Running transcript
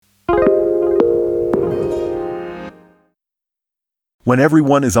When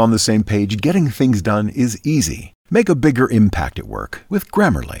everyone is on the same page, getting things done is easy. Make a bigger impact at work with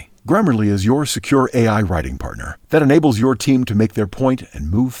Grammarly. Grammarly is your secure AI writing partner that enables your team to make their point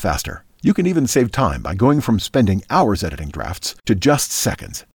and move faster. You can even save time by going from spending hours editing drafts to just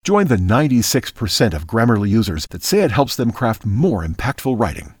seconds. Join the 96% of Grammarly users that say it helps them craft more impactful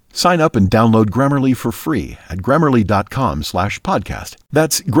writing. Sign up and download Grammarly for free at grammarly.com/podcast.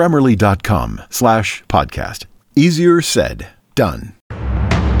 That's grammarly.com/podcast. Easier said, done.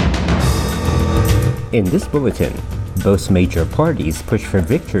 In this bulletin, both major parties push for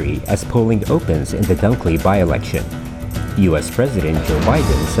victory as polling opens in the Dunkley by-election. U.S. President Joe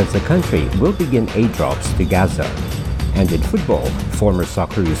Biden says the country will begin aid drops to Gaza. And in football, former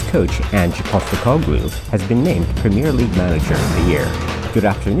Socceroos coach Ange Postecoglou has been named Premier League Manager of the Year. Good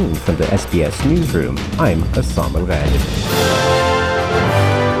afternoon from the SBS Newsroom. I'm Assam Al-Ghalib.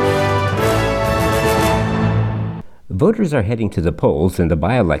 Voters are heading to the polls in the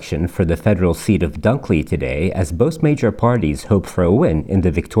by-election for the federal seat of Dunkley today as both major parties hope for a win in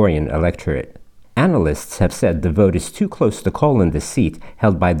the Victorian electorate. Analysts have said the vote is too close to call in the seat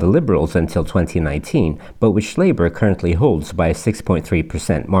held by the Liberals until 2019, but which Labour currently holds by a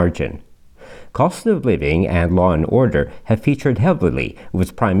 6.3% margin. Cost of living and law and order have featured heavily,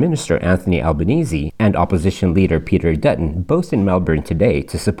 with Prime Minister Anthony Albanese and Opposition Leader Peter Dutton both in Melbourne today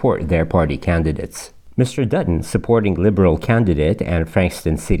to support their party candidates. Mr. Dutton, supporting Liberal candidate and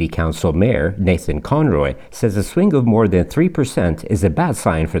Frankston City Council Mayor Nathan Conroy, says a swing of more than 3% is a bad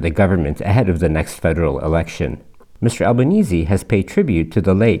sign for the government ahead of the next federal election. Mr. Albanese has paid tribute to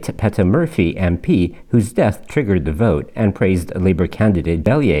the late Peta Murphy MP, whose death triggered the vote, and praised Labour candidate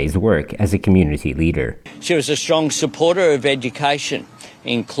Bellier's work as a community leader. She was a strong supporter of education,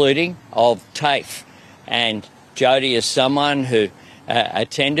 including of TAFE. And Jodie is someone who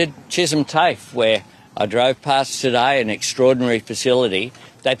attended Chisholm TAFE, where I drove past today, an extraordinary facility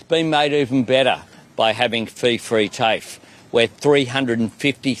that's been made even better by having fee-free TAFE, where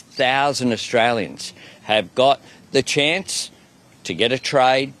 350,000 Australians have got the chance to get a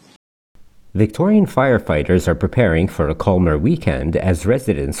trade. Victorian firefighters are preparing for a calmer weekend as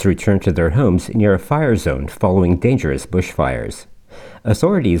residents return to their homes near a fire zone following dangerous bushfires.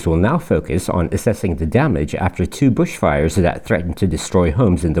 Authorities will now focus on assessing the damage after two bushfires that threatened to destroy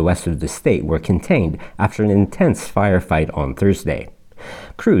homes in the west of the state were contained after an intense firefight on Thursday.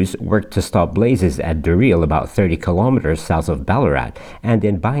 Crews worked to stop blazes at Durrell, about 30 kilometers south of Ballarat, and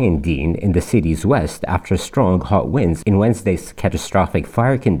in Bayandine in the city's west after strong hot winds in Wednesday's catastrophic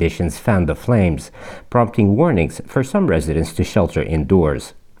fire conditions fanned the flames, prompting warnings for some residents to shelter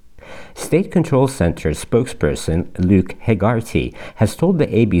indoors. State Control Center spokesperson Luke Hegarty has told the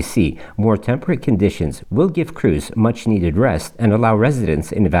ABC more temperate conditions will give crews much-needed rest and allow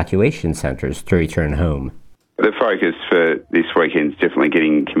residents in evacuation centers to return home. The focus for this weekend is definitely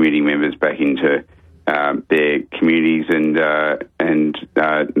getting community members back into their communities and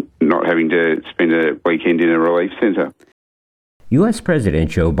not having to spend a weekend in a relief centre. U.S.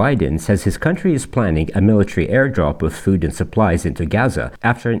 President Joe Biden says his country is planning a military airdrop of food and supplies into Gaza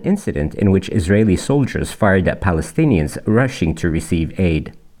after an incident in which Israeli soldiers fired at Palestinians rushing to receive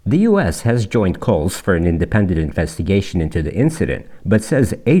aid. The U.S. has joined calls for an independent investigation into the incident, but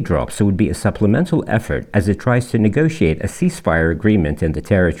says aid drops would be a supplemental effort as it tries to negotiate a ceasefire agreement in the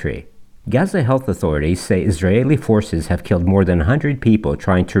territory. Gaza health authorities say Israeli forces have killed more than 100 people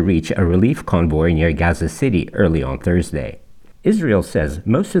trying to reach a relief convoy near Gaza City early on Thursday. Israel says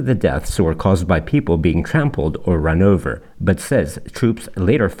most of the deaths were caused by people being trampled or run over, but says troops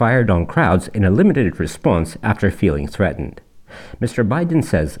later fired on crowds in a limited response after feeling threatened. Mr. Biden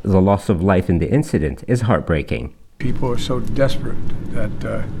says the loss of life in the incident is heartbreaking. People are so desperate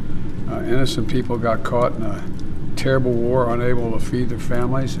that innocent people got caught in a terrible war, unable to feed their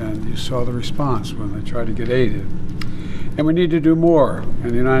families, and you saw the response when they tried to get aid in. And we need to do more,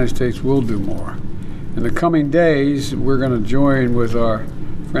 and the United States will do more. In the coming days, we're going to join with our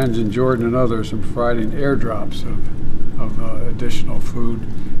friends in Jordan and others in providing airdrops of additional food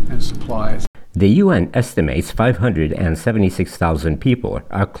and supplies. The UN estimates 576,000 people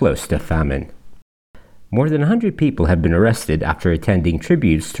are close to famine. More than 100 people have been arrested after attending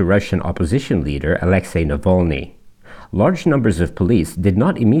tributes to Russian opposition leader Alexei Navalny. Large numbers of police did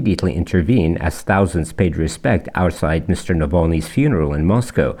not immediately intervene as thousands paid respect outside Mr. Navalny's funeral in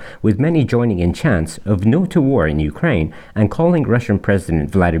Moscow, with many joining in chants of no to war in Ukraine and calling Russian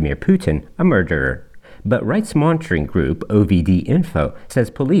President Vladimir Putin a murderer. But rights monitoring group OVD Info says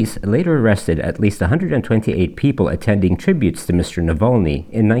police later arrested at least 128 people attending tributes to Mr. Navalny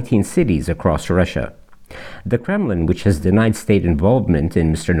in 19 cities across Russia. The Kremlin, which has denied state involvement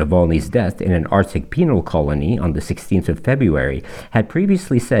in Mr. Navalny's death in an Arctic penal colony on the 16th of February, had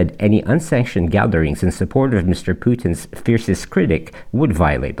previously said any unsanctioned gatherings in support of Mr. Putin's fiercest critic would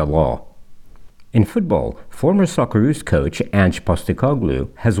violate the law. In football, former Socceroos coach Ange Postecoglou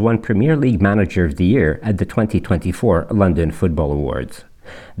has won Premier League Manager of the Year at the 2024 London Football Awards.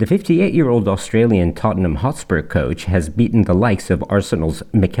 The 58-year-old Australian Tottenham Hotspur coach has beaten the likes of Arsenal's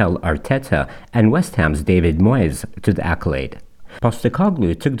Mikel Arteta and West Ham's David Moyes to the accolade.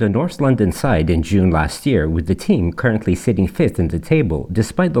 Postecoglou took the North London side in June last year, with the team currently sitting fifth in the table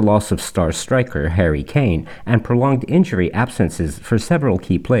despite the loss of star striker Harry Kane and prolonged injury absences for several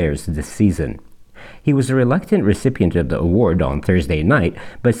key players this season. He was a reluctant recipient of the award on Thursday night,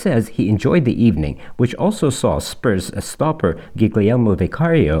 but says he enjoyed the evening, which also saw Spurs stopper Guglielmo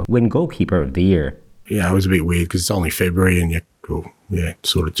Vicario win Goalkeeper of the Year. Yeah, it was a bit weird because it's only February and you're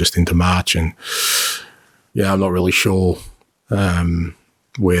sort of just into March, and I'm not really sure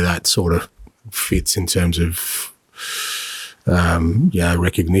where that sort of fits in terms of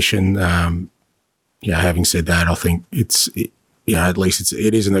recognition. Having said that, I think at least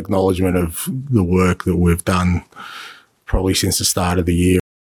it is an acknowledgement of the work that we've done probably since the start of the year.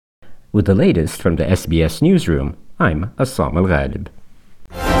 With the latest from the SBS Newsroom, I'm Assam Al-Ghalib.